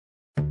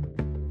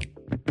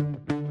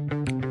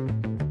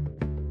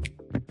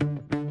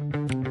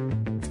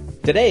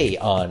Today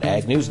on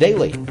Ag News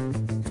Daily.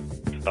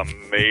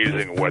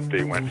 Amazing what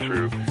they went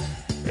through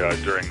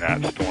during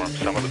that storm.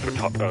 Some of the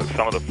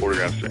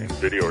photographs and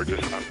video are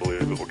just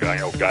unbelievable.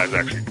 Guys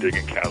actually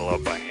digging cattle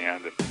up by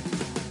hand.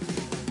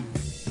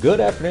 Good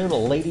afternoon,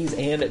 ladies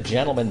and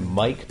gentlemen.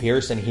 Mike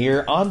Pearson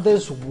here on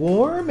this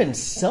warm and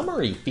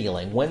summery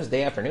feeling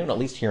Wednesday afternoon, at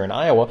least here in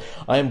Iowa.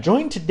 I am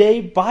joined today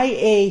by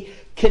a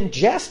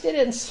congested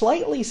and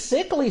slightly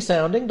sickly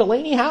sounding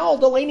Delaney Howell.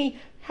 Delaney,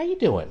 how you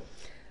doing?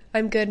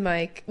 I'm good,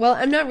 Mike. Well,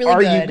 I'm not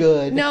really good. Are you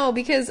good? No,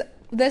 because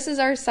this is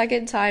our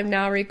second time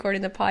now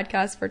recording the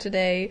podcast for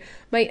today.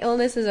 My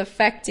illness is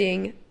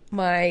affecting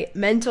my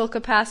mental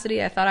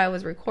capacity. I thought I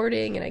was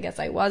recording, and I guess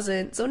I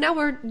wasn't. So now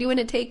we're doing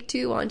a take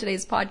 2 on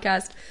today's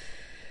podcast.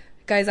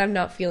 Guys, I'm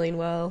not feeling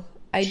well.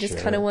 I just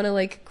kind of want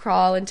to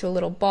crawl into a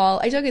little ball.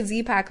 I took a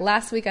Z-Pack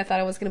last week. I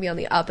thought I was going to be on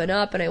the up and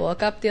up, and I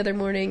woke up the other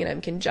morning and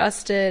I'm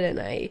congested and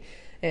I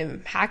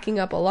am hacking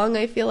up a lung.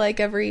 I feel like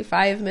every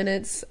 5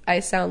 minutes I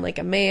sound like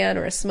a man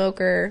or a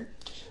smoker.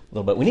 A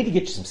little bit. We need to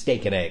get you some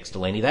steak and eggs,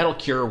 Delaney. That'll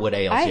cure what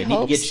ails you. I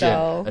need to get you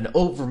an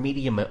over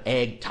medium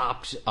egg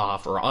topped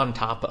off or on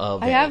top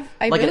of an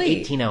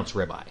 18-ounce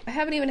ribeye. I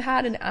haven't even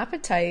had an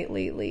appetite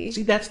lately.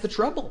 See, that's the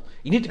trouble.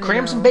 You need to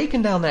cram some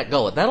bacon down that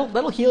gullet.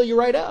 That'll heal you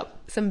right up.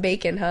 Some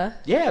bacon, huh?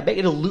 Yeah,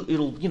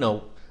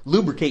 it'll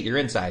lubricate your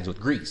insides with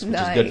grease, which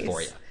is good for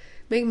you.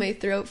 Make my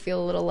throat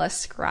feel a little less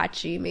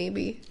scratchy,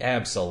 maybe.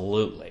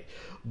 Absolutely.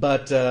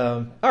 But,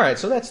 all right,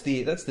 so that's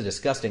the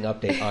disgusting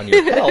update on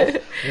your health.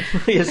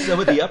 Is some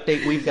of the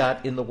update we've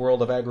got in the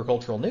world of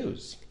agricultural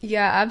news.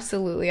 Yeah,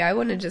 absolutely. I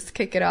want to just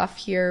kick it off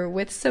here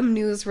with some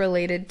news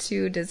related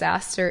to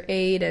disaster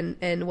aid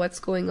and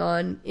what's going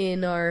on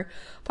in our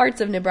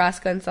parts of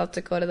Nebraska and South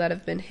Dakota that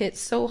have been hit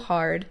so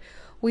hard.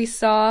 We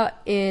saw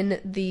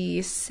in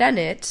the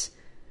Senate,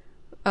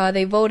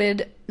 they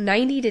voted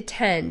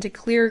 90-10 to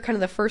clear kind of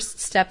the first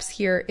steps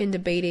here in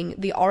debating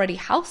the already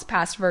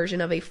House-passed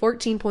version of a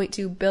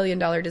 $14.2 billion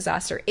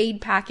disaster aid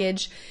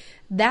package.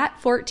 That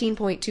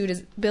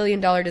 $14.2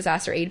 billion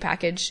disaster aid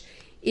package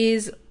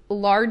is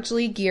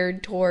largely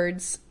geared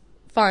towards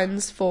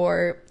funds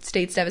for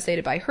states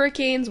devastated by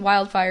hurricanes,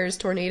 wildfires,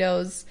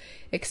 tornadoes,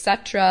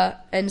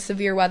 etc., and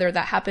severe weather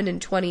that happened in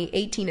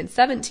 2018 and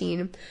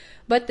 17.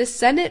 But the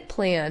Senate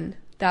plan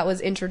that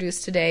was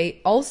introduced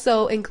today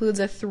also includes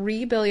a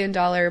 $3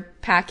 billion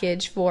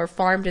package for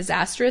farm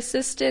disaster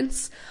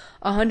assistance,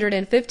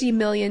 $150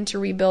 million to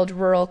rebuild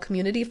rural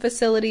community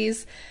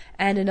facilities,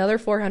 and another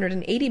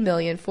 $480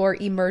 million for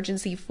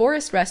emergency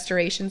forest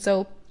restoration.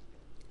 So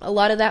a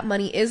lot of that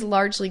money is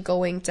largely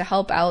going to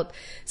help out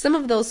some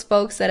of those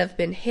folks that have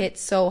been hit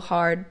so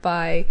hard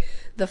by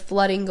the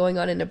flooding going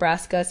on in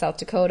Nebraska, South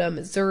Dakota,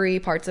 Missouri,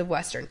 parts of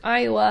western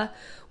Iowa.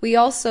 We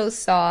also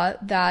saw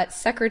that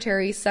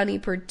Secretary Sonny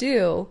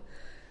Perdue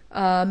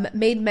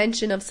made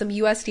mention of some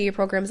USDA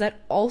programs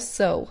that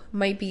also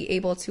might be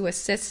able to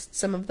assist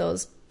some of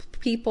those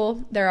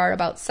people. There are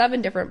about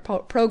 7 different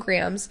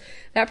programs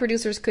that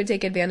producers could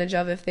take advantage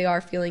of if they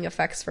are feeling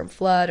effects from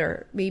flood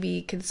or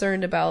maybe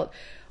concerned about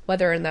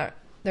whether or not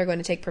they're going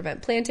to take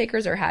prevent plant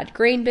takers or had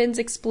grain bins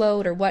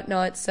explode or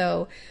whatnot.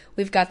 So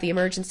we've got the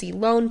emergency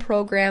loan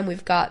program,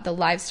 we've got the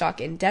livestock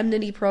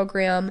indemnity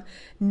program,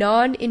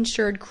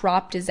 non-insured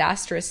crop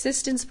disaster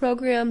assistance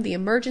program, the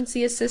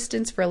emergency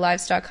assistance for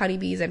livestock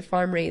honeybees and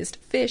farm-raised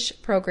fish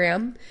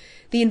program,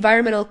 the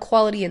environmental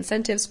quality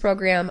incentives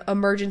program,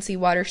 emergency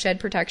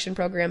watershed protection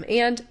program,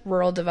 and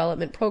rural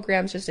development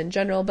programs just in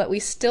general. But we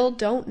still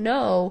don't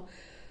know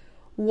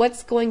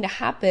what's going to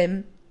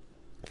happen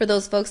for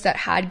those folks that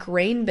had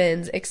grain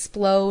bins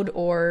explode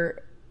or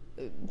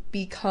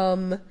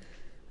become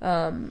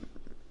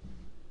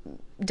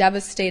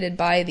devastated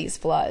by these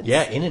floods.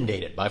 Yeah,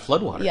 inundated by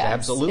floodwaters. Yes,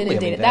 absolutely.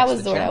 Inundated. That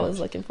was the word I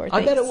was looking for.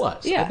 Thanks. I bet it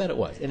was. Yeah. I bet it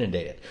was.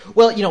 Inundated.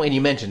 Well, and you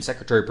mentioned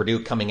Secretary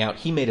Perdue coming out.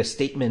 He made a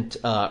statement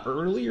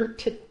earlier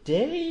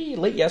today,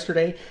 late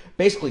yesterday,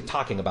 basically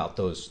talking about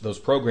those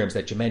programs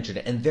that you mentioned.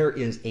 And there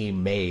is a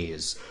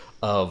maze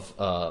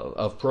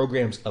of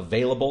programs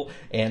available,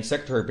 and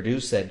Secretary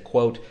Perdue said,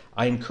 quote,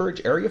 "I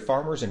encourage area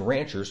farmers and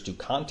ranchers to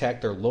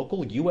contact their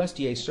local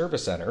USDA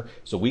service center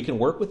so we can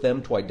work with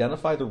them to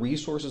identify the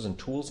resources and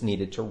tools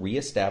needed to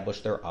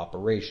reestablish their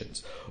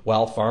operations.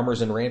 While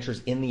farmers and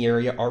ranchers in the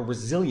area are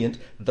resilient,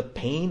 the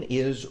pain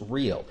is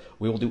real.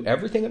 We will do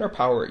everything in our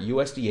power at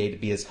USDA to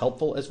be as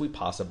helpful as we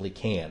possibly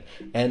can."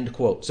 End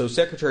quote. So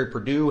Secretary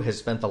Perdue has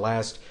spent the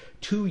last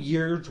 2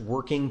 years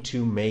working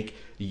to make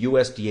the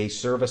USDA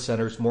service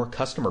centers more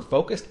customer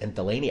focused. And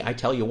Delaney, I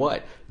tell you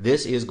what,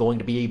 this is going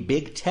to be a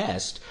big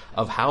test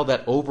of how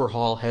that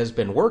overhaul has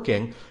been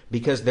working,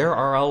 because there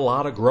are a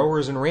lot of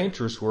growers and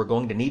ranchers who are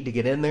going to need to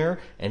get in there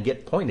and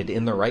get pointed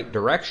in the right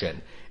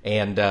direction.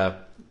 And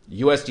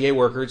USDA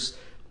workers,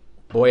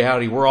 boy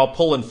howdy, we're all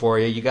pulling for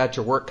you. You got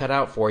your work cut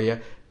out for you,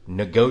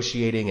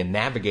 negotiating and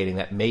navigating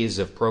that maze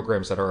of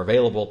programs that are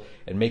available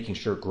and making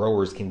sure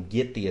growers can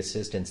get the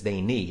assistance they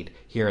need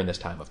here in this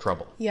time of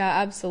trouble. Yeah,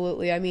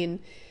 absolutely. I mean,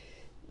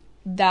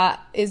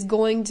 that is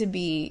going to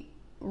be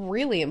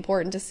really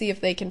important to see if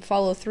they can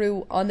follow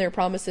through on their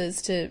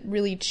promises to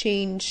really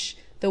change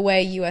the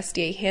way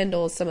USDA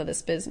handles some of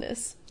this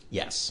business.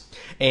 Yes.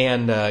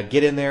 And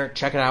get in there,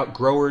 check it out.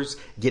 Growers,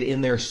 get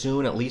in there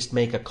soon. At least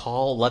make a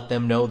call. Let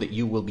them know that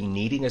you will be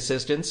needing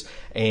assistance.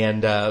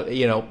 And,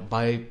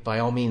 by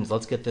all means,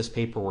 let's get this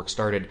paperwork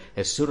started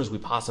as soon as we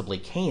possibly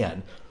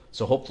can.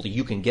 So hopefully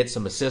you can get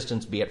some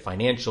assistance, be it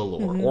financial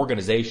or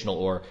organizational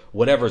or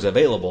whatever's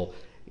available.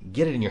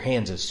 Get it in your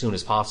hands as soon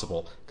as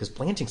possible, because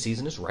planting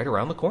season is right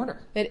around the corner.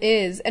 It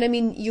is. And I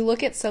mean, you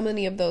look at so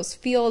many of those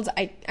fields,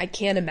 I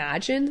can't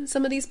imagine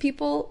some of these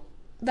people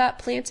that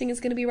planting is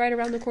going to be right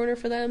around the corner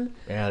for them.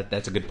 Yeah,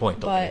 that's a good point.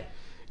 But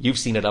you've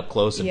seen it up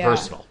close and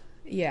personal.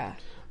 Yeah.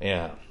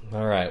 Yeah.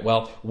 All right.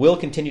 Well, we'll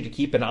continue to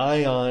keep an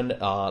eye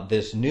on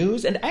this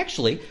news. And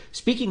actually,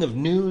 speaking of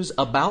news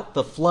about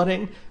the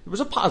flooding, there was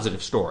a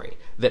positive story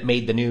that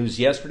made the news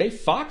yesterday.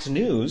 Fox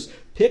News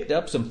picked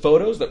up some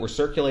photos that were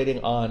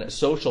circulating on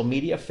social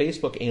media,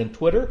 Facebook and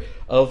Twitter,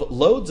 of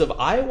loads of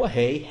Iowa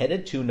hay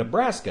headed to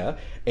Nebraska.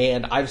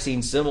 And I've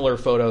seen similar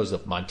photos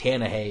of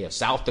Montana hay, of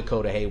South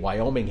Dakota hay,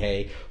 Wyoming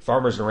hay.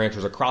 Farmers and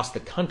ranchers across the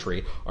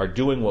country are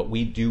doing what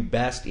we do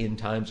best in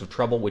times of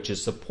trouble, which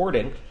is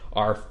supporting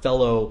our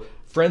fellow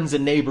friends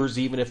and neighbors,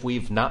 even if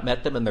we've not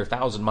met them and they're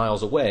 1,000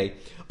 miles away.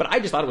 But I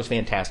just thought it was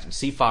fantastic to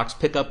see Fox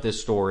pick up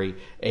this story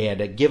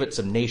and give it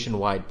some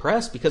nationwide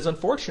press, because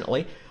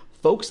unfortunately,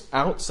 folks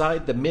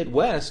outside the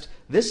Midwest,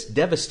 this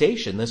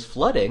devastation, this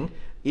flooding,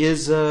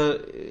 is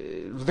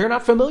they're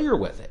not familiar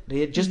with it.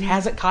 It just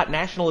hasn't caught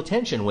national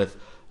attention with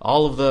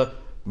all of the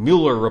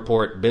Mueller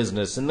report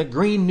business and the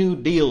Green New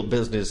Deal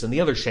business and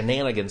the other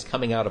shenanigans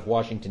coming out of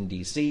Washington,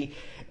 D.C.,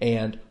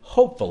 and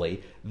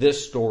hopefully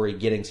this story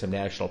getting some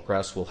national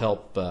press will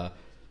help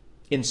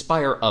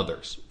inspire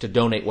others to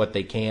donate what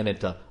they can and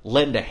to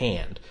lend a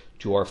hand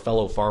to our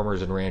fellow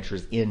farmers and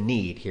ranchers in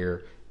need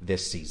here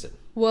this season.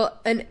 Well,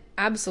 and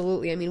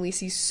absolutely. I mean, we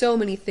see so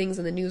many things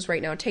in the news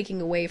right now taking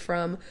away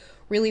from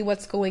really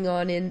what's going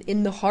on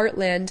in the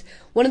heartland.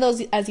 One of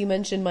those, as you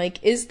mentioned,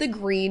 Mike, is the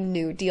Green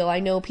New Deal. I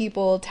know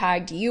people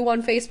tagged you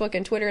on Facebook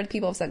and Twitter, and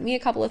people have sent me a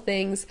couple of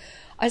things,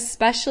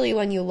 especially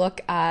when you look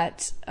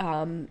at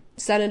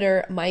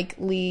Senator Mike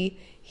Lee.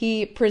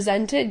 He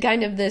presented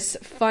kind of this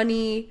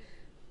funny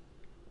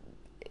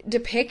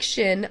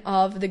depiction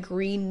of the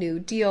Green New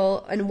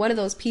Deal, and one of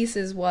those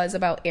pieces was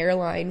about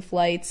airline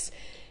flights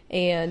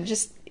and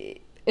just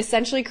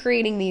essentially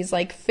creating these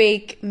like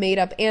fake made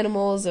up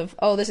animals of,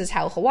 oh, this is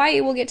how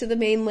Hawaii will get to the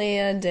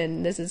mainland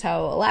and this is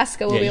how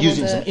Alaska will be able to.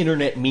 Using some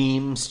internet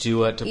memes to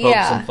poke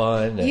some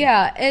fun.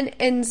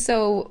 And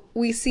so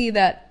we see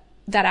that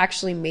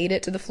actually made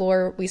it to the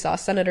floor. We saw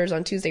senators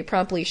on Tuesday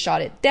promptly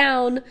shot it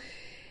down,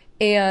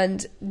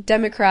 and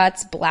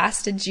Democrats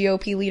blasted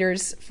GOP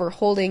leaders for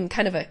holding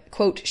kind of a,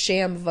 quote,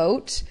 sham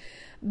vote.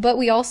 But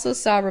we also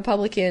saw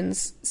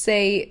Republicans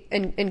say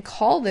and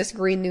call this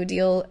Green New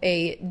Deal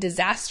a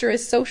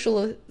disastrous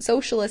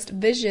socialist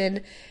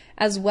vision,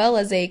 as well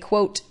as a,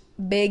 quote,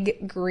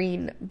 big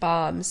green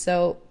bomb.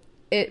 So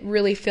it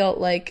really felt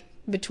like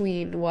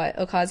between what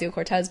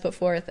Ocasio-Cortez put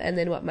forth and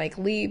then what Mike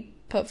Lee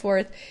put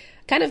forth,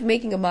 kind of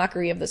making a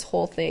mockery of this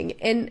whole thing.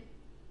 And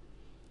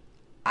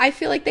I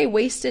feel like they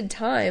wasted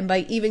time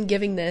by even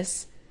giving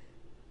this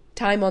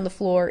time on the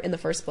floor in the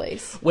first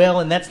place. Well,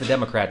 and that's the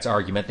Democrats'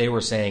 argument. They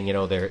were saying,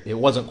 it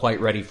wasn't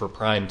quite ready for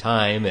prime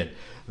time, and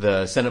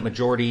the Senate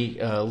Majority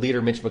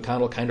Leader Mitch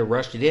McConnell kind of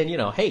rushed it in.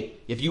 Hey,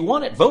 if you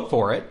want it, vote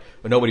for it.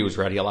 But nobody was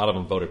ready. A lot of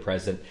them voted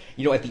president.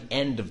 At the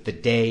end of the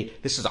day,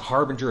 this is a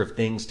harbinger of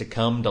things to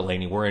come,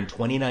 Delaney. We're in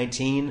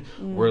 2019.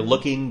 We're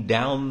looking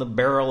down the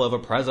barrel of a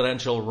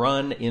presidential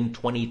run in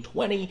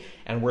 2020,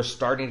 and we're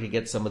starting to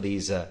get some of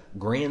these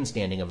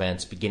grandstanding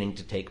events beginning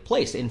to take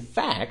place. In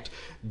fact,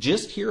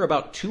 just here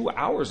about 2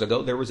 hours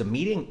ago, there was a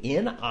meeting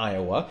in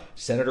Iowa.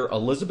 Senator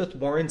Elizabeth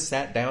Warren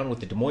sat down with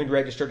the Des Moines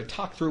Register to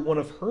talk through one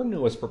of her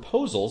newest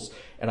proposals,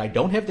 and I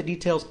don't have the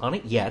details on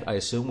it yet. I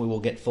assume we will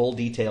get full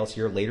details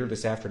here later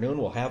this afternoon.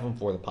 We'll have them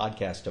for the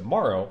podcast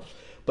tomorrow.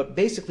 But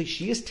basically,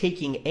 she is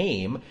taking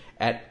aim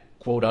at,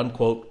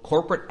 quote-unquote,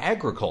 corporate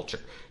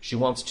agriculture. She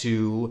wants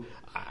to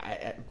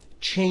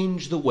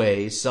change the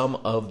way some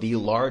of the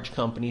large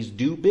companies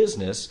do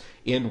business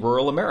in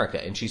rural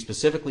America. And she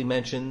specifically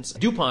mentions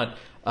DuPont,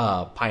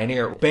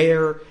 Pioneer,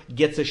 Bayer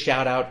gets a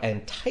shout-out,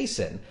 and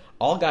Tyson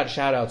all got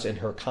shout-outs in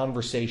her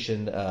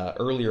conversation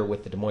earlier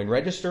with the Des Moines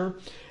Register,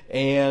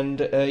 and,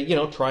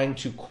 trying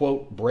to,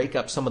 quote, break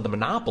up some of the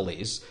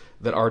monopolies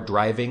that are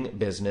driving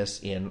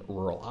business in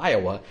rural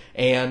Iowa.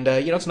 And,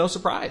 it's no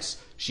surprise.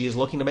 She is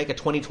looking to make a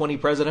 2020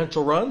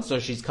 presidential run, so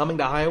she's coming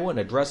to Iowa and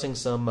addressing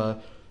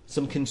some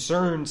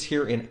concerns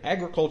here in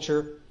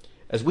agriculture.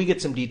 As we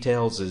get some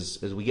details,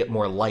 as we get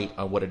more light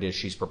on what it is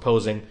she's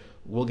proposing,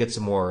 we'll get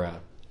some more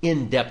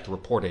in-depth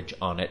reportage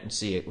on it and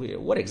see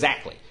what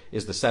exactly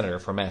is the senator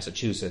from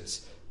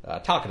Massachusetts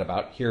talking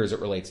about here as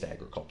it relates to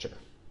agriculture.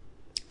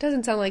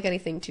 Doesn't sound like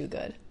anything too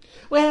good.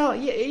 Well,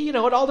 it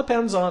all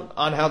depends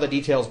on how the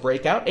details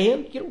break out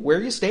and where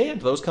you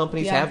stand. Those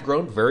companies have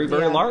grown very,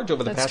 very large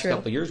over the past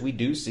couple of years. We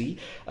do see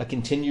a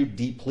continued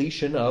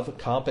depletion of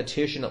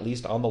competition, at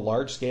least on the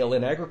large scale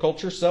in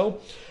agriculture.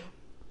 So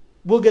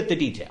We'll get the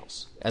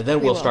details, and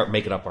then we'll will. start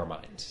making up our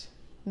minds.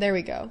 There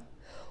we go.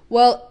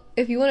 Well,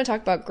 if you want to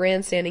talk about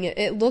grandstanding,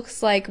 it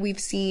looks like we've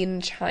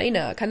seen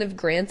China kind of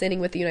grandstanding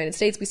with the United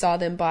States. We saw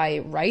them buy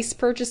rice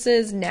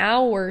purchases.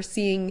 Now we're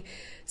seeing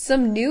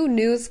some new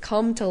news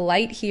come to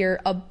light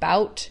here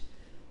about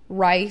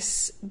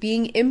rice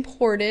being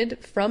imported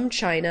from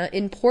China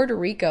in Puerto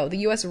Rico. The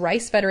U.S.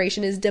 Rice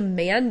Federation is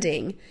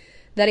demanding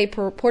that a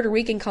Puerto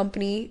Rican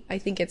company, I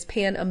think it's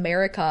Pan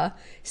America,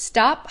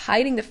 stop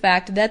hiding the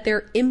fact that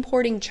they're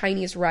importing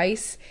Chinese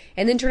rice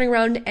and then turning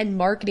around and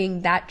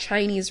marketing that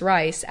Chinese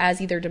rice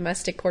as either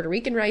domestic Puerto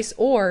Rican rice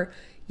or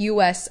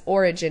U.S.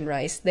 origin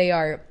rice. They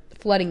are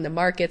flooding the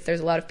markets.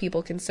 There's a lot of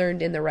people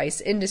concerned in the rice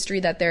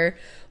industry that they're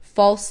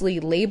falsely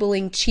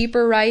labeling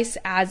cheaper rice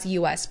as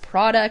U.S.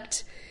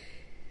 product.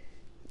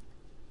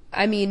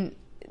 I mean,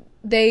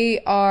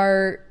 they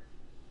are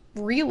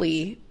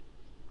really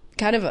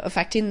kind of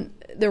affecting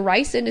the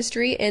rice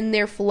industry, and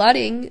they're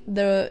flooding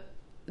the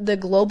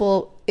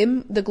global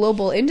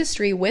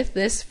industry with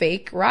this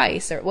fake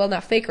rice, or well,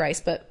 not fake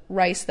rice, but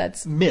rice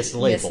that's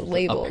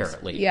mislabeled.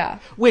 Apparently. Yeah.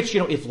 Which,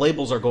 if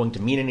labels are going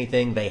to mean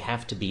anything, they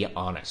have to be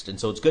honest. And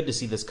so it's good to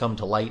see this come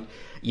to light.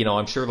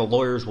 I'm sure the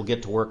lawyers will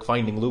get to work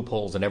finding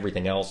loopholes and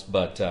everything else,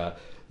 but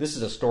this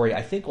is a story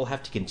I think we'll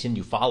have to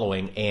continue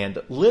following.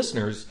 And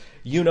listeners,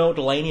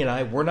 Delaney and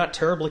I, we're not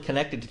terribly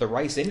connected to the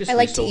rice industry. I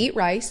like to eat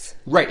rice.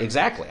 Right,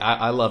 exactly.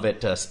 I love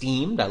it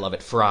steamed. I love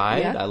it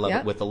fried. Yeah, I love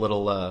it with a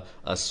little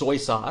soy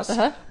sauce.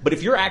 Uh-huh. But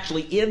if you're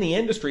actually in the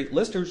industry,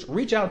 listeners,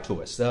 reach out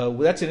to us.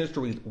 That's an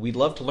industry we'd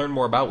love to learn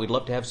more about. We'd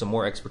love to have some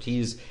more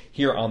expertise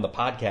here on the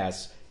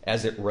podcast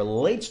as it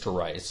relates to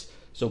rice.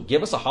 So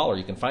give us a holler.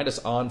 You can find us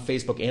on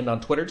Facebook and on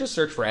Twitter. Just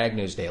search for Ag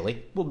News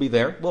Daily. We'll be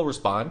there. We'll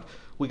respond.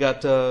 We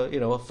got,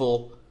 a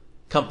full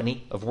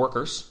company of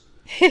workers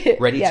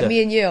ready to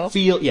me and you.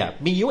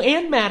 Me, you,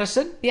 and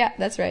Madison. Yeah,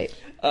 that's right.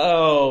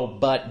 Oh,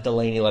 but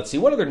Delaney, let's see.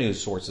 What other news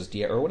sources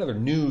what other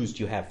news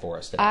do you have for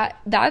us today?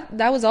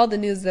 That was all the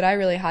news that I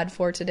really had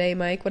for today,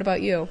 Mike. What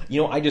about you?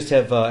 I just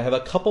have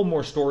a couple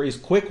more stories.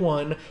 Quick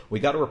one. We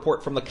got a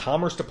report from the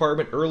Commerce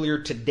Department earlier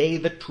today.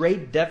 The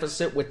trade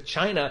deficit with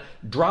China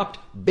dropped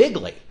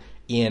bigly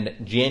in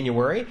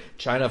January.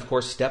 China, of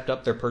course, stepped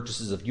up their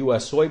purchases of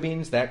U.S.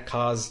 soybeans. That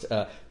caused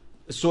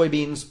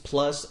soybeans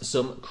plus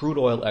some crude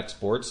oil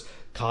exports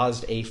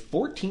caused a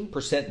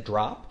 14%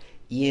 drop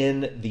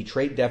in the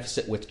trade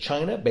deficit with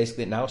China.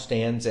 Basically, it now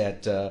stands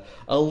at a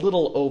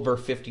little over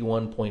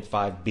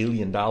 $51.5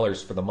 billion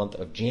for the month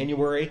of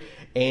January.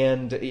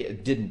 And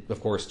it didn't, of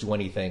course, do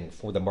anything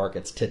for the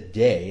markets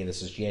today.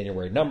 This is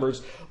January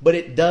numbers. But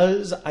it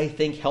does, I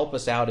think, help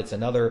us out. It's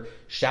another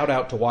shout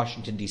out to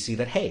Washington, D.C.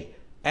 that, hey,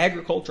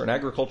 agriculture and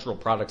agricultural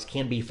products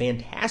can be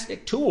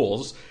fantastic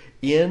tools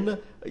in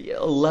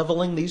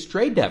leveling these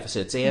trade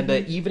deficits and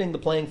evening the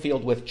playing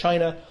field with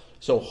China.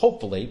 So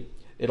hopefully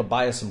it'll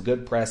buy us some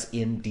good press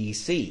in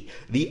D.C.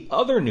 The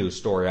other news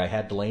story I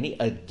had, Delaney,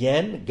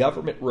 again,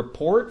 government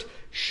report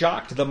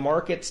shocked the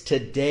markets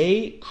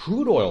today.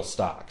 Crude oil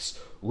stocks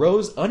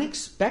rose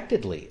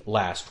unexpectedly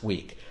last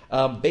week.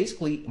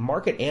 Basically,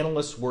 market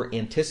analysts were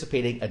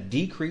anticipating a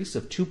decrease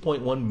of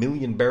 2.1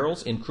 million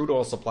barrels in crude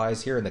oil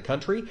supplies here in the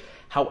country.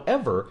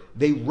 However,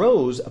 they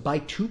rose by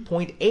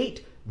 2.8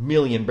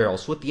 million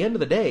barrels. So at the end of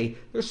the day,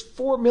 there's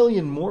 4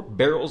 million more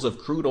barrels of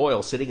crude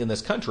oil sitting in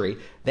this country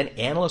than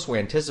analysts were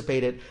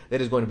anticipated.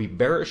 That is going to be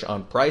bearish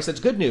on price.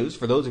 That's good news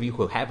for those of you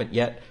who haven't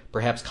yet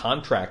perhaps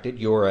contracted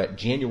your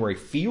January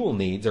fuel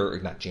needs, or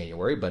not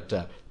January,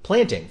 but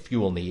planting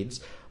fuel needs.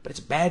 But it's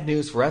bad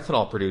news for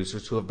ethanol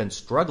producers who have been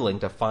struggling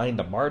to find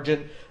a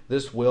margin.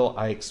 This will,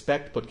 I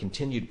expect, put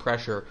continued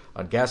pressure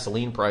on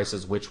gasoline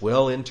prices, which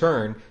will, in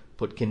turn,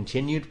 put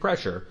continued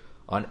pressure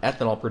on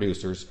ethanol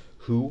producers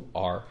who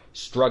are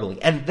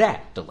struggling. And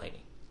that,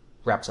 Delaney,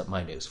 wraps up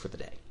my news for the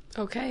day.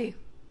 Okay.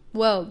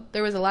 Well,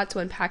 there was a lot to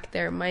unpack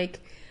there, Mike.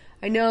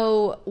 I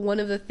know one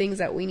of the things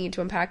that we need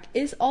to unpack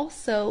is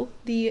also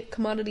the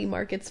commodity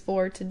markets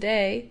for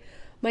today.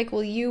 Mike,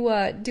 will you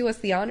do us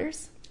the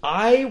honors?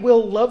 I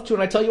will love to,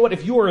 and I tell you what,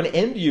 if you are an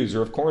end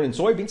user of corn and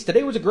soybeans,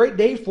 today was a great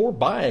day for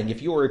buying.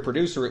 If you are a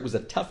producer, it was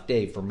a tough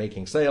day for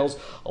making sales.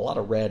 A lot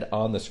of red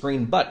on the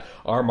screen, but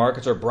our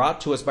markets are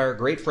brought to us by our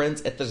great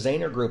friends at the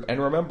Zaner Group.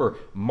 And remember,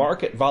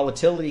 market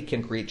volatility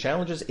can create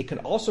challenges. It can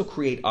also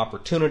create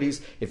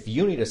opportunities. If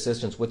you need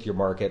assistance with your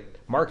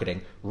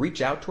marketing, reach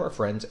out to our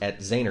friends at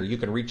Zaner. You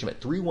can reach them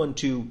at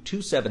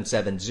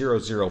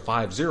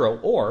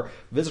 312-277-0050 or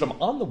visit them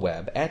on the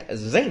web at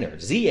Zaner,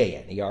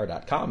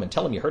 ZANER.com, and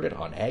tell them you heard it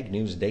on Ag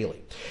News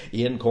Daily.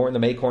 In corn, the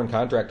May corn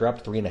contract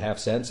dropped 3.5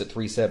 cents at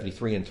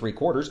 3.73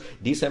 3/4.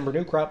 December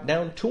new crop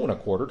down 2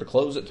 1/4 to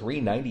close at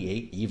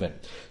 3.98 even.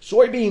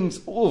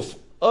 Soybeans, oof.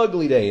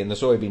 Ugly day in the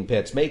soybean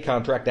pits. May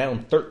contract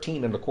down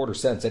 13 1/4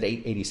 cents at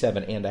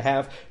 8.87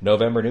 1/2.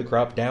 November new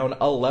crop down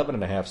 11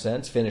 1/2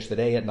 cents. Finished the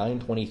day at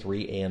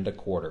 9.23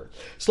 1/4.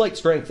 Slight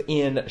strength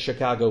in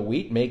Chicago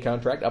wheat. May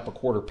contract up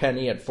 1/4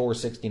 penny at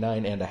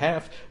 4.69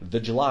 1/2. The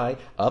July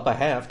up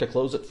 1/2 to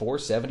close at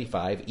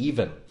 4.75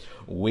 even.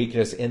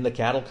 Weakness in the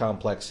cattle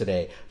complex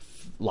today.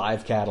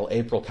 Live cattle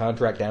April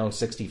contract down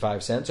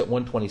 65 cents at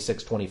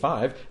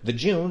 126.25. The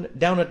June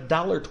down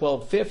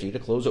 $1.1250 to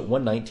close at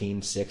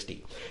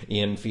 119.60.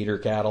 In feeder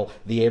cattle,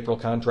 the April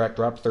contract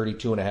dropped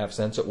 32.5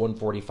 cents at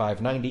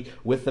 145.90,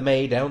 with the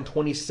May down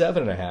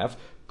 27.5.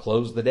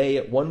 Closed the day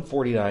at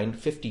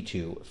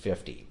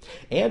 149.52.50.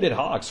 And in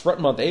hogs, front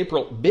month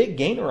April, big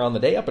gainer on the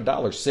day, up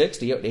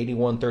 $1.60 at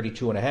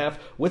 81.32.5,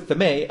 with the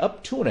May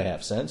up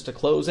 2.5 cents to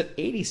close at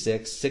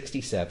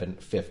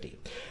 86.67.50.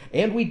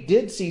 And we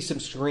did see some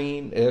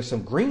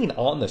green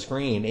on the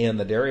screen in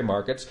the dairy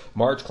markets.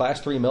 March Class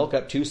 3 milk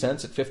up 2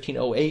 cents at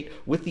 15.08,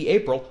 with the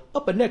April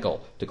up a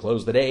nickel to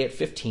close the day at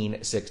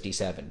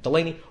 15.67.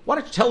 Delaney, why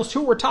don't you tell us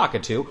who we're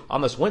talking to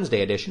on this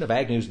Wednesday edition of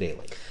Ag News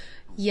Daily?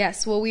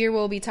 Yes, well, we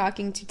will be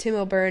talking to Tim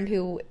O'Byrne,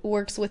 who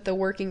works with the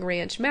Working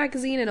Ranch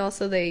magazine, and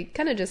also they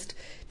kind of just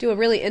do a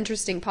really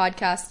interesting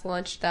podcast,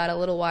 launched that a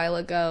little while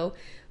ago.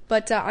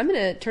 But I'm going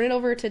to turn it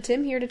over to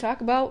Tim here to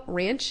talk about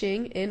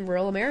ranching in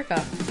rural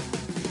America.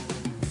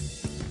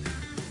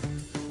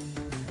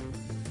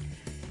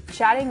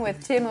 Chatting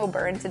with Tim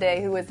O'Byrne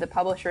today, who is the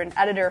publisher and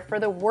editor for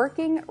the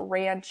Working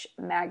Ranch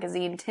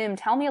magazine. Tim,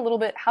 tell me a little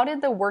bit, how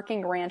did the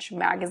Working Ranch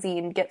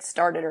magazine get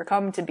started or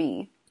come to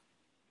be?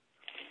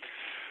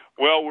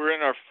 Well, we're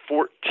in our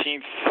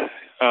 14th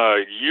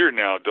year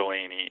now,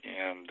 Delaney,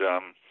 and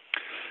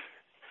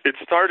it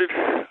started,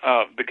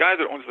 the guy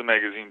that owns the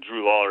magazine,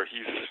 Drew Lawler,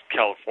 he's a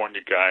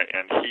California guy,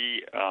 and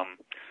he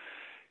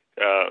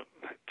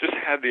just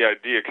had the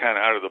idea kind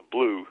of out of the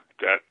blue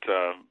that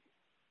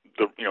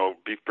the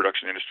beef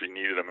production industry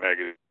needed a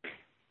magazine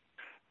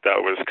that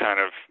was kind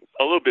of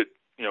a little bit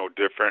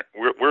different.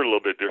 We're a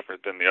little bit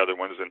different than the other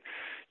ones, and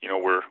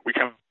we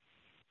kind of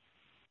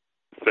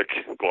thick,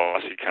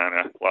 glossy, kind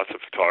of lots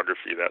of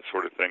photography, that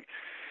sort of thing.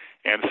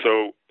 And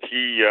so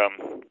he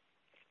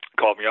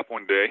called me up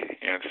one day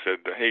and said,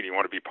 "Hey, do you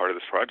want to be part of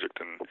this project?"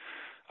 And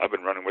I've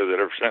been running with it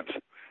ever since.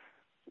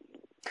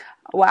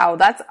 Wow,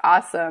 that's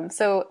awesome.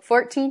 So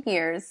 14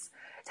 years.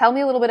 Tell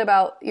me a little bit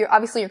about you're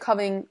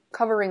covering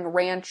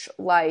ranch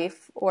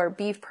life or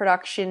beef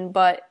production,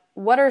 but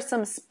what are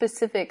some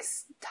specific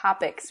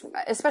topics,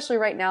 especially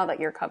right now, that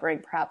you're covering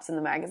perhaps in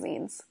the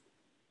magazines?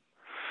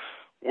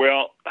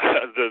 Well,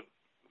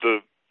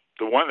 the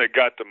one that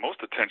got the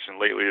most attention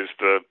lately is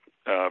the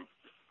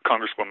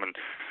Congresswoman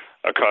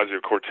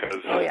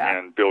Ocasio-Cortez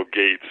and Bill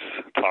Gates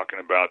talking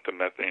about the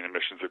methane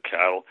emissions of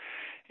cattle,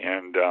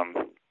 and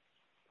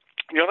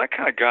that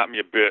kind of got me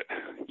a bit.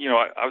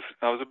 I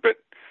was a bit,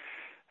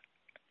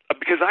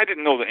 because I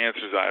didn't know the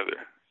answers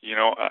either.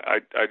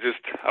 I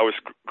was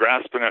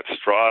grasping at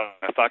straw.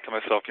 I thought to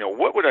myself,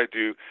 what would I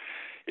do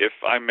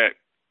if I met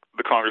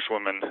the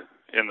Congresswoman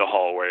in the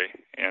hallway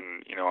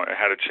and, I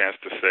had a chance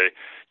to say,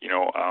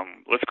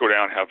 let's go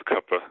down and have a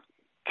cup of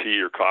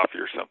tea or coffee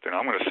or something.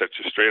 I'm going to set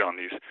you straight on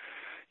these,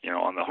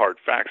 on the hard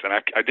facts. And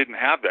I didn't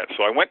have that.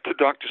 So I went to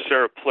Dr.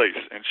 Sarah Place,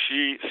 and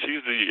she is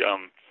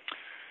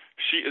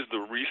the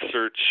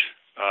research,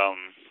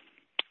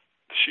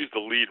 she's the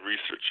lead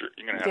researcher.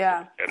 You're going to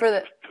have to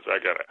edit because I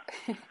got it.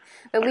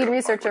 The lead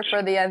researcher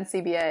for the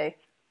NCBA.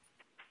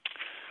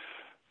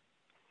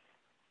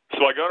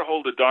 So I got a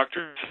hold of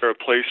Dr. Sarah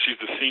Place. She's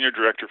the Senior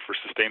Director for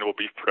Sustainable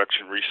Beef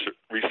Production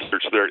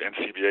Research there at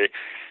NCBA.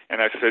 And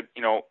I said,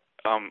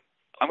 I'm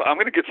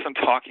going to get some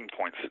talking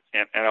points,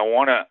 and I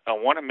want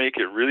to make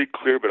it really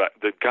clear, but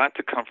they've got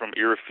to come from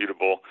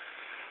irrefutable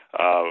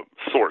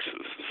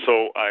sources.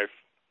 So I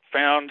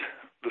found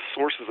the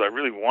sources I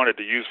really wanted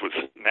to use was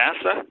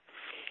NASA,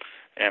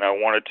 and I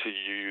wanted to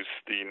use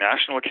the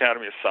National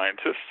Academy of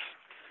Scientists,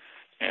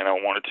 and I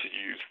wanted to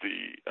use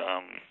the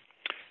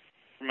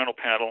Environmental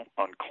Panel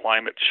on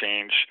Climate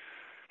Change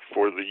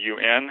for the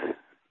UN,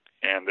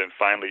 and then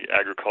finally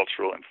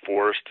Agricultural and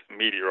Forest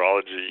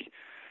Meteorology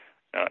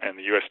and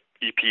the U.S.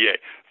 EPA.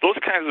 Those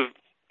kinds of,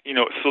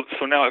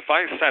 so now if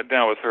I sat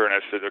down with her and I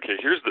said, okay,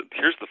 here's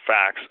the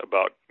facts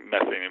about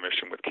methane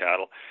emission with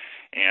cattle,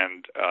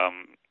 and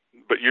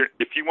but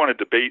if you want to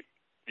debate,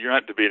 you're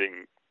not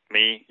debating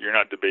me, you're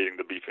not debating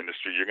the beef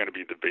industry, you're going to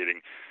be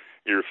debating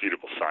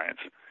irrefutable science.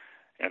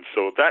 And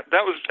so it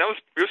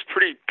was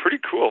pretty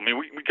cool. I mean,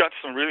 we got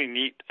some really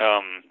neat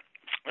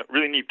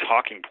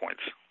talking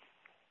points.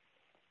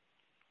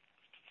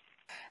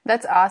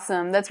 That's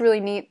awesome. That's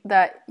really neat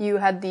that you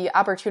had the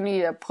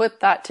opportunity to put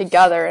that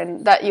together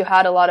and that you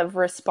had a lot of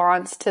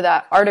response to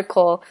that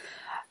article.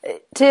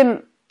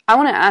 Tim, I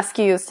want to ask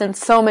you, since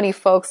so many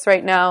folks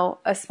right now,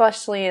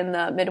 especially in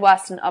the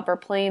Midwest and Upper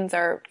Plains,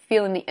 are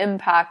feeling the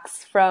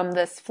impacts from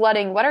this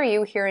flooding, what are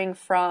you hearing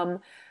from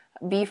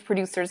beef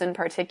producers in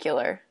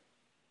particular?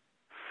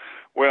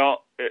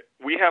 Well,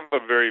 we have a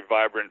very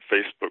vibrant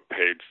Facebook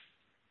page.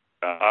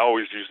 I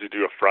always usually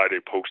do a Friday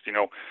post.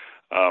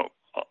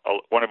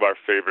 One of our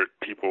favorite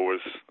people was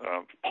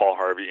Paul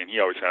Harvey, and he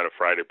always had a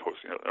Friday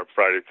post, a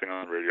Friday thing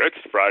on the radio. It's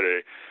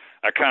Friday.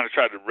 I kind of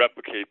tried to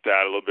replicate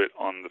that a little bit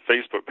on the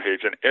Facebook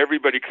page, and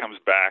everybody comes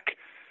back.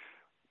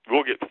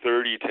 We'll get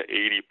 30 to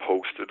 80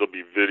 posts. It'll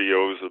be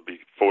videos, it'll be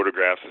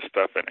photographs and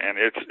stuff, and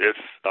it's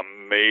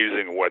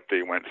amazing what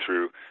they went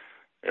through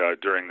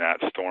during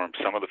that storm.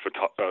 Some of the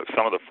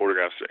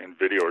photographs and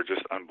video are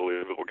just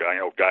unbelievable.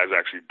 Guys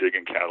actually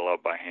digging cattle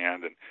out by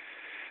hand,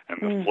 and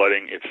the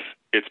flooding.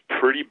 It's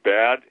pretty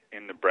bad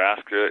in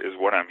Nebraska, is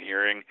what I'm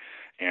hearing,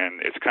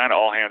 and it's kind of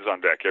all hands on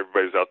deck.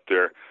 Everybody's out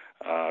there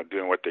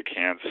doing what they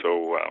can.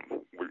 So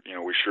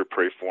we sure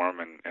pray for them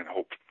and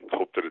hope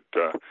that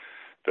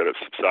it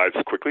subsides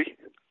quickly.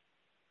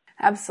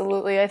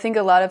 Absolutely. I think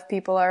a lot of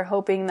people are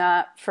hoping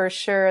that for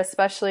sure,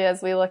 especially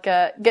as we look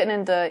at getting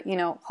into,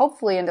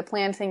 hopefully into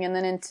planting and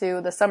then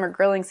into the summer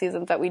grilling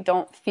seasons, that we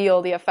don't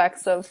feel the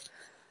effects of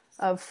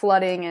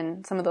flooding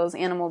and some of those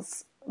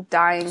animals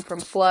dying from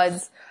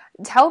floods.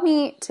 Tell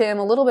me, Tim,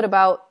 a little bit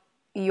about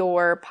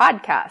your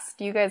podcast.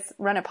 You guys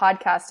run a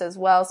podcast as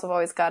well, so I've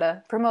always got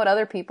to promote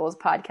other people's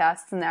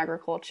podcasts in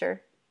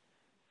agriculture.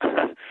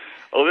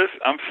 Well,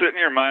 I'm sitting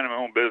here minding my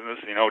own business,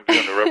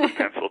 doing the rubber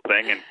pencil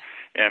thing,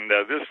 and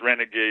this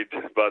renegade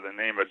by the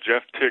name of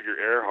Jeff Tigger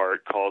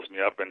Earhart calls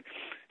me up, and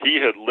he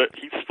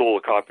stole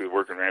a copy of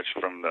Working Ranch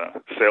from the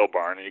sale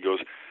barn, and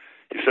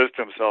he says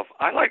to himself,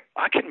 I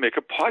can make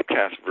a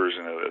podcast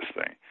version of this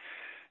thing.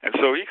 And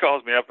so he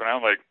calls me up, and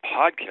I'm like,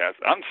 podcast?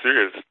 I'm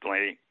serious,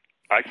 Delaney.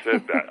 I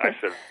said that.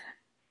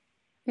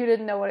 You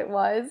didn't know what it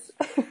was?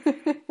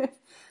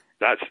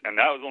 That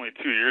was only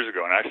 2 years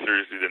ago, and I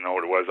seriously didn't know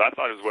what it was. I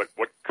thought it was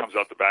what comes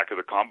out the back of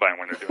the combine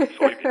when they're doing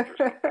soybeans or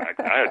something.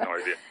 I had no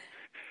idea.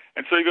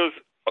 And so he goes,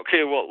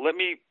 okay, well, let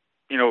me,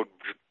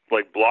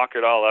 block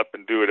it all up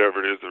and do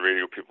whatever it is the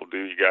radio people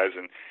do, you guys.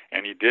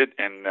 And he did,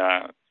 and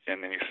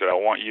then he said, I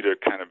want you to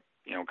kind of,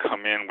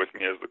 come in with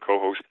me as the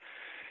co-host.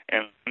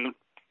 And,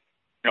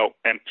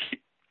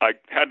 I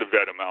had to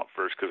vet him out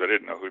first because I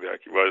didn't know who the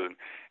heck he was,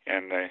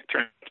 and it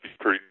turned out to be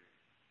pretty.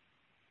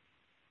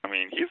 I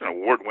mean, he's an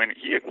award-winning.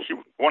 He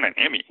won an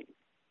Emmy,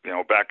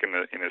 back in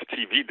his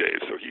TV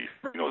days, so he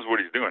knows what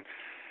he's doing.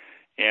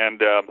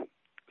 And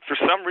for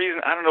some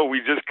reason, I don't know,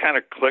 we just kind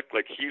of clicked.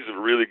 Like, he's a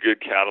really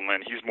good cattleman.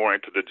 He's more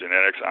into the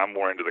genetics. I'm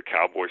more into the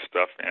cowboy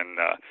stuff, and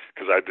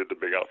because I did the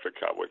big outfit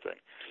cowboy thing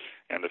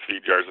and the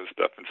feed jars and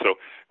stuff. And so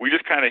we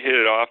just kind of hit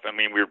it off. I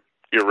mean, we're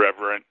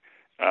irreverent,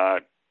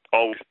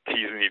 always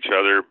teasing each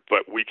other,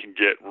 but we can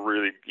get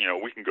really,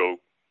 we can go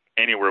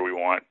anywhere we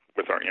want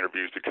with our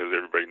interviews because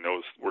everybody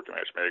knows Working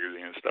Ranch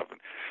magazine and stuff.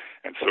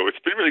 And so it's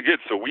been really good.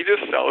 So we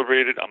just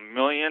celebrated 1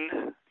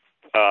 million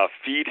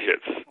feed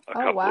hits a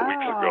couple of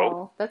weeks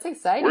ago. That's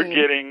exciting. We're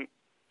getting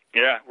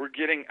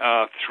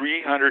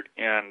 300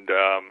 and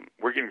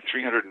we're getting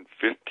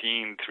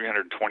 315,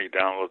 320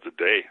 downloads a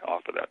day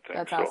off of that thing.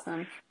 That's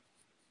awesome.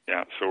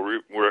 Yeah, so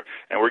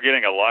we're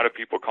getting a lot of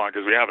people calling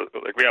because we have a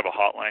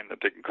hotline that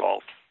they can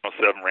call,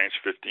 7 Ranch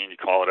 15. You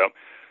call it up,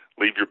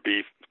 leave your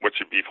beef. What's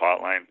your beef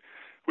hotline?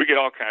 We get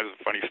all kinds of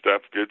funny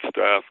stuff,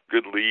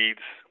 good leads.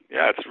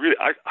 Yeah, it's really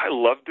I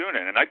love doing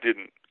it, and I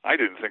didn't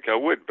think I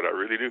would, but I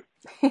really do.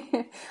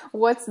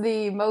 What's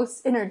the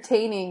most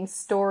entertaining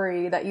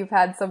story that you've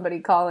had somebody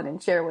call in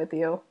and share with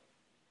you?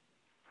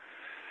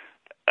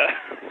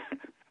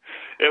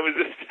 It was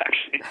just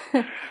actually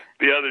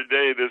the other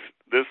day.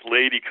 This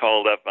lady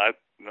called up.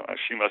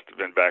 She must have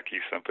been back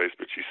east someplace,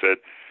 but she said,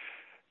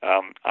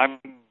 "I'm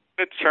going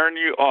to turn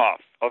you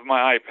off of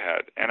my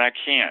iPad, and I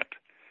can't.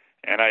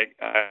 And I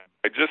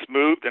just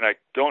moved, and I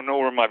don't know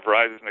where my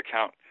Verizon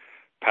account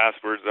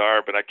passwords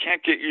are, but I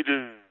can't get you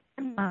to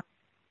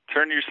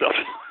turn yourself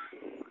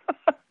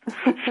on."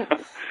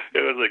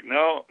 It was like,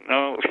 no,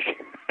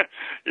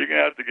 you're going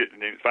to have to get.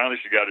 Finally,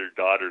 she got her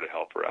daughter to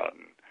help her out,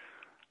 and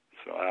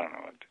so I don't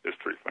know. It's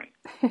pretty funny.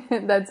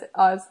 That's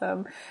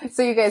awesome.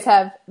 So you guys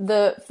have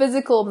the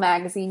physical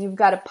magazine. You've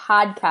got a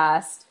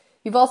podcast.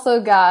 You've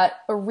also got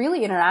a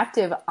really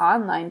interactive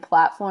online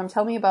platform.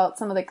 Tell me about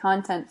some of the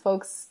content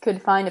folks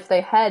could find if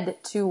they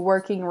head to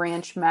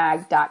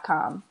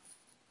workingranchmag.com.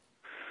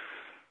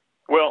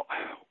 Well,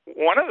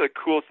 one of the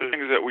cool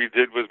things that we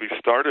did was we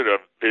started a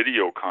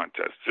video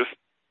contest. Just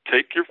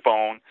take your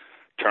phone,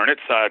 turn it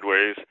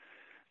sideways,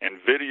 and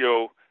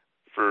video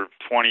for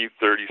 20,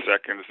 30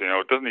 seconds.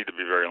 It doesn't need to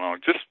be very long.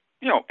 Just,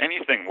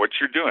 anything, what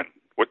you're doing,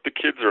 what the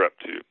kids are up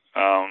to.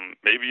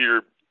 Maybe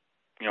you're,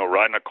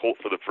 riding a colt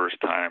for the first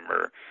time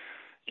or,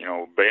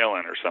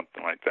 bailing or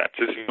something like that.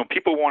 Just,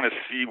 people want to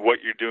see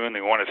what you're doing.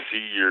 They want to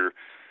see your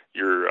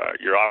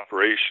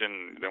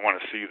operation. They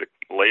want to see the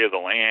lay of the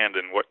land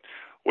and what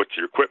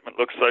your equipment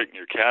looks like and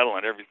your cattle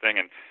and everything.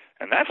 And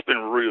that's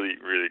been really,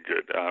 really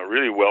good,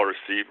 really well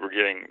received. We're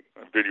getting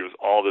videos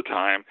all the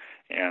time,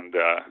 and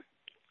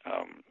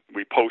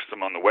we post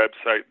them on the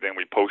website. Then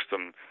we post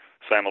them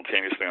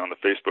simultaneously on the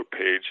Facebook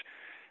page.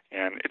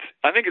 And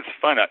I think it's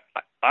fun.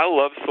 I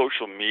love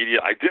social media.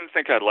 I didn't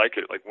think I'd like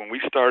it. Like when we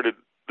started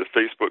the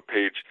Facebook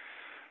page,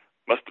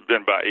 must have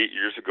been about 8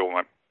 years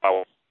ago.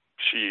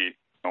 She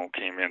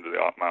came into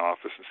my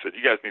office and said,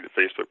 "You guys need a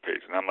Facebook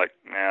page." And I'm like,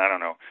 "Nah, I don't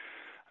know.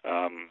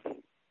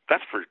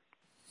 That's for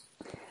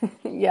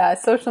yeah."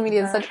 Social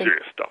media is such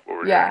serious stuff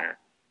over there.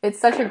 It's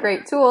such a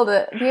great tool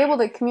to be able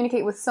to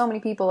communicate with so many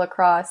people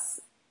across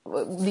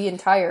the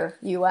entire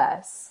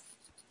U.S.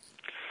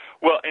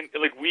 Well, and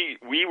like we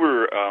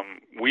were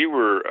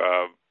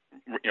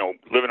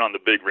living on the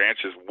big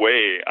ranches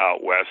way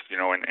out west,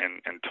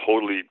 and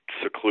totally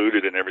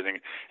secluded and everything,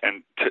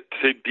 and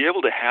to be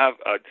able to have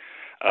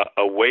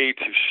a way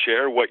to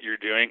share what you're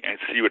doing and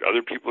see what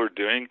other people are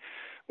doing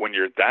when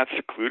you're that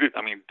secluded.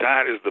 I mean,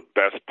 that is the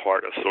best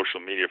part of social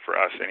media for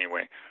us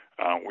anyway.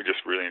 We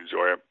just really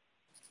enjoy it.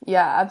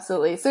 Yeah,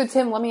 absolutely. So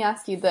Tim, let me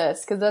ask you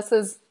this, because this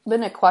has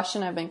been a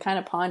question I've been kind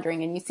of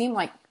pondering, and you seem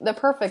like the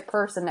perfect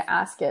person to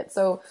ask it.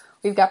 So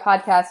we've got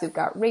podcasts, we've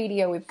got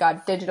radio, we've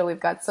got digital, we've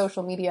got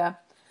social media.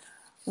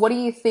 What do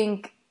you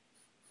think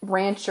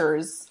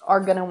ranchers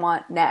are going to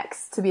want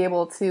next to be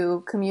able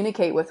to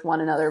communicate with one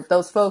another?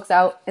 Those folks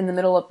out in the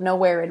middle of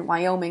nowhere in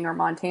Wyoming or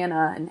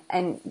Montana,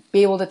 and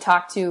be able to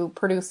talk to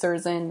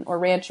producers or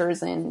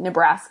ranchers in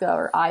Nebraska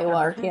or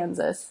Iowa or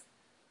Kansas.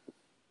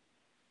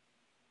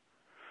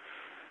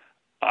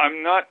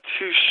 I'm not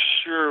too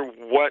sure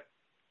what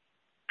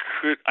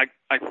could, I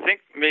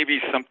think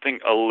maybe something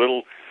a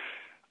little,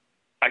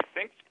 I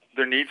think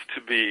there needs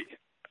to be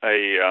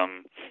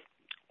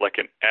like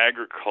an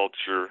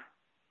agriculture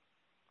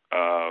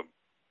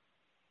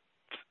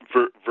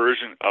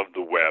version of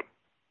the web.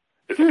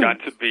 It's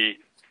got to be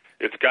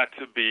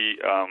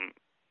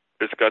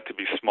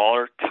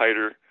smaller,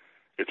 tighter.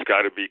 It's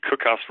got to be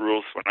cookhouse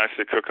rules. When I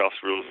say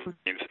cookhouse rules, it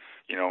means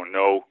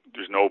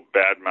there's no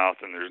bad mouth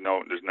and there's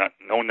no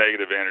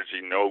negative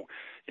energy.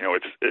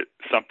 It's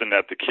something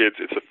that the kids.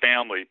 It's a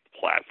family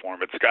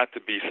platform. It's got to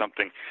be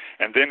something,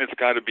 and then it's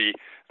got to be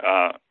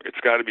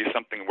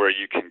something where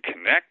you can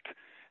connect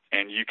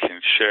and you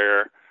can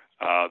share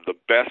the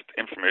best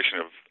information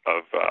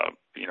of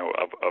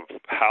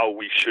how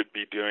we should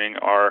be doing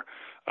our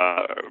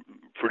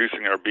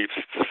producing our beef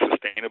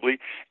sustainably.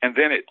 And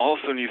then it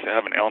also needs to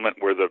have an element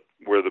where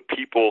the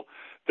people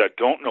that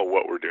don't know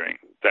what we're doing,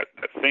 that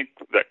think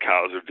that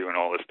cows are doing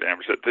all this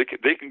damage, that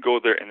they can go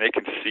there and they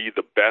can see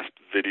the best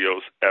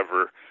videos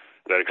ever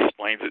that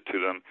explains it to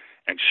them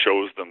and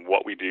shows them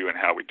what we do and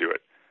how we do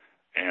it.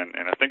 And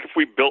I think if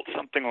we built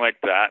something like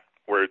that,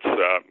 where it's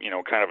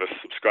kind of a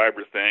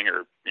subscriber thing,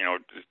 or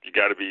you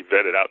got to be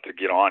vetted out to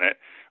get on it,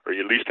 or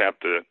you at least have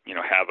to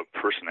have a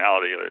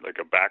personality, like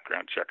a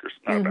background check, or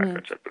not a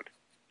background check, but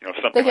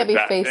something like that. They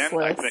can't be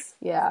faceless.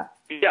 Yeah,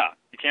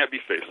 you can't be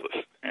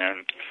faceless.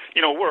 And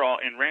we're all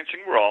in ranching.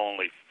 We're all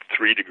only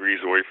 3 degrees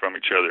away from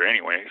each other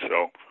anyway.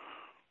 So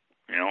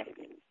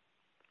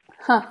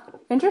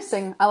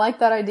Interesting. I like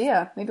that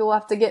idea. Maybe we'll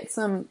have to get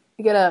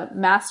a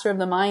Master of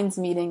the Minds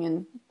meeting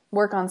and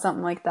work on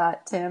something like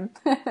that, Tim.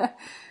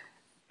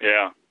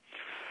 Yeah.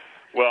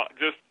 Well,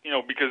 just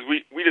because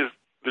we just,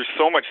 there's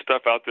so much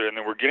stuff out there, and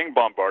then we're getting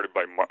bombarded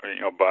by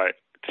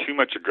too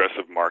much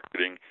aggressive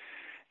marketing,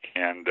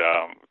 and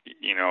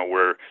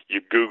where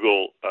you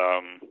Google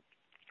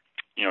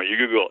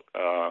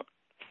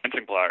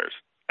fencing pliers,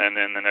 and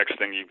then the next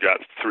thing you've got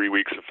 3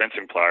 weeks of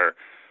fencing plier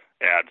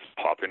ads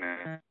popping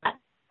in,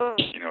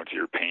 to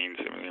your pains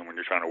when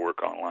you're trying to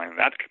work online. And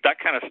that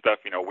kind of stuff,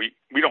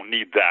 we don't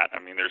need that. I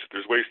mean,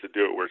 there's ways to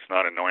do it where it's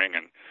not annoying,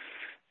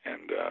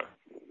 and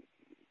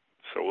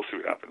so we'll see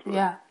what happens with it.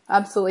 Yeah,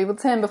 absolutely. Well,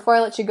 Tim, before I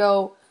let you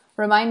go,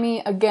 remind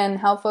me again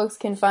how folks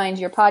can find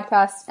your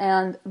podcast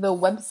and the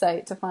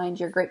website to find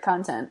your great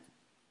content.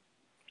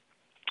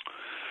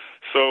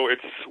 So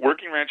it's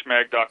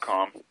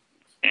workingranchmag.com,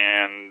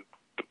 and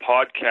the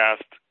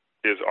podcast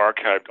is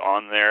archived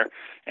on there,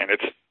 and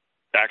it's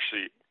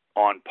actually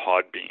on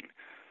Podbean.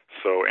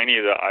 So any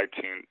of the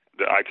iTunes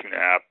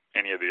app,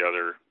 any of the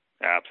other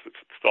apps, it's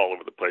all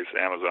over the place,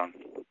 Amazon.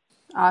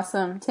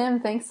 Awesome.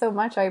 Tim, thanks so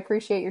much. I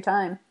appreciate your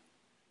time.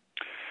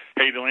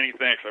 Hey, Delaney,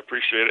 thanks. I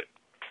appreciate it.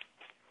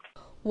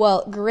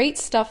 Well, great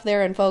stuff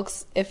there. And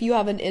folks, if you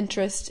have an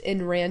interest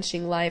in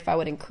ranching life, I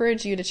would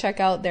encourage you to check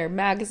out their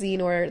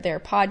magazine or their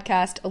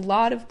podcast. A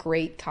lot of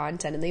great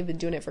content, and they've been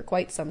doing it for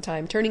quite some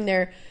time, turning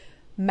their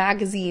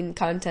magazine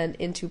content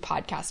into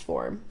podcast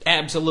form.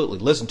 Absolutely.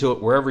 Listen to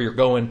it wherever you're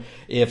going.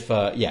 If,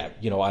 I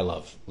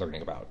love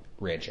learning about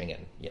ranching,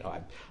 and,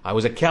 I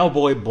was a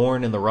cowboy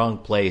born in the wrong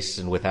place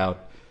and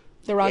without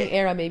the wrong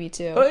era, maybe,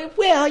 too.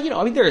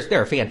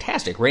 There are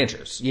fantastic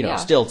ranchers,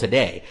 still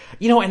today.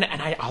 And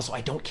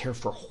I don't care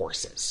for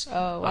horses.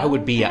 Oh, well, I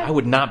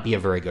would not be a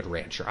very good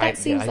rancher. That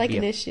seems like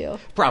an issue.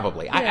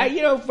 Probably. Yeah.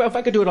 If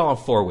I could do it all on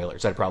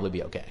 4-wheelers, I'd probably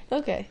be okay.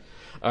 Okay.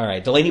 All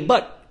right, Delaney,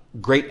 but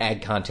great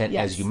ag content,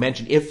 yes, as you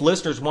mentioned. If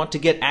listeners want to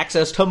get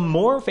access to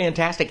more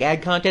fantastic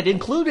ag content,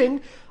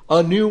 including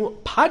a new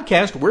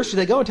podcast, where should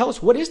they go? And tell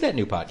us, what is that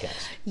new podcast?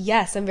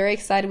 Yes, I'm very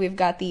excited. We've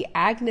got the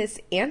Agnes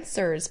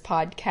Answers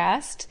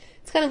podcast.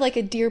 It's kind of like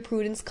a Dear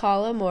Prudence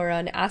column or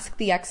an Ask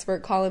the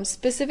Expert column,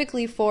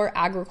 specifically for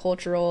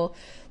agriculturally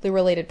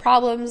related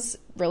problems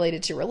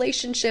related to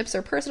relationships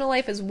or personal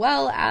life, as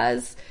well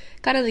as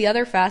kind of the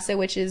other facet,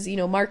 which is,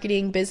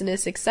 marketing,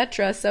 business,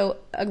 etc. So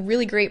a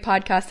really great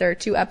podcast. There are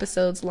 2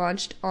 episodes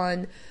launched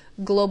on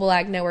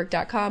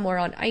globalagnetwork.com or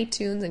on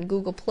iTunes and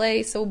Google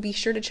Play. So be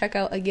sure to check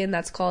out, again,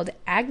 that's called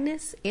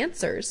Agnes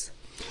Answers.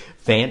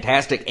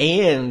 Fantastic.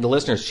 And the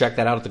listeners, check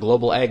that out at the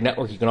Global Ag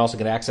Network. You can also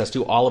get access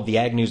to all of the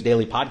Ag News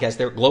Daily podcast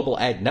there at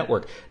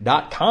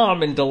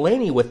globalagnetwork.com. And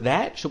Delaney, with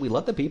that, should we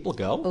let the people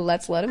go?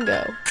 Let's let them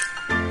go.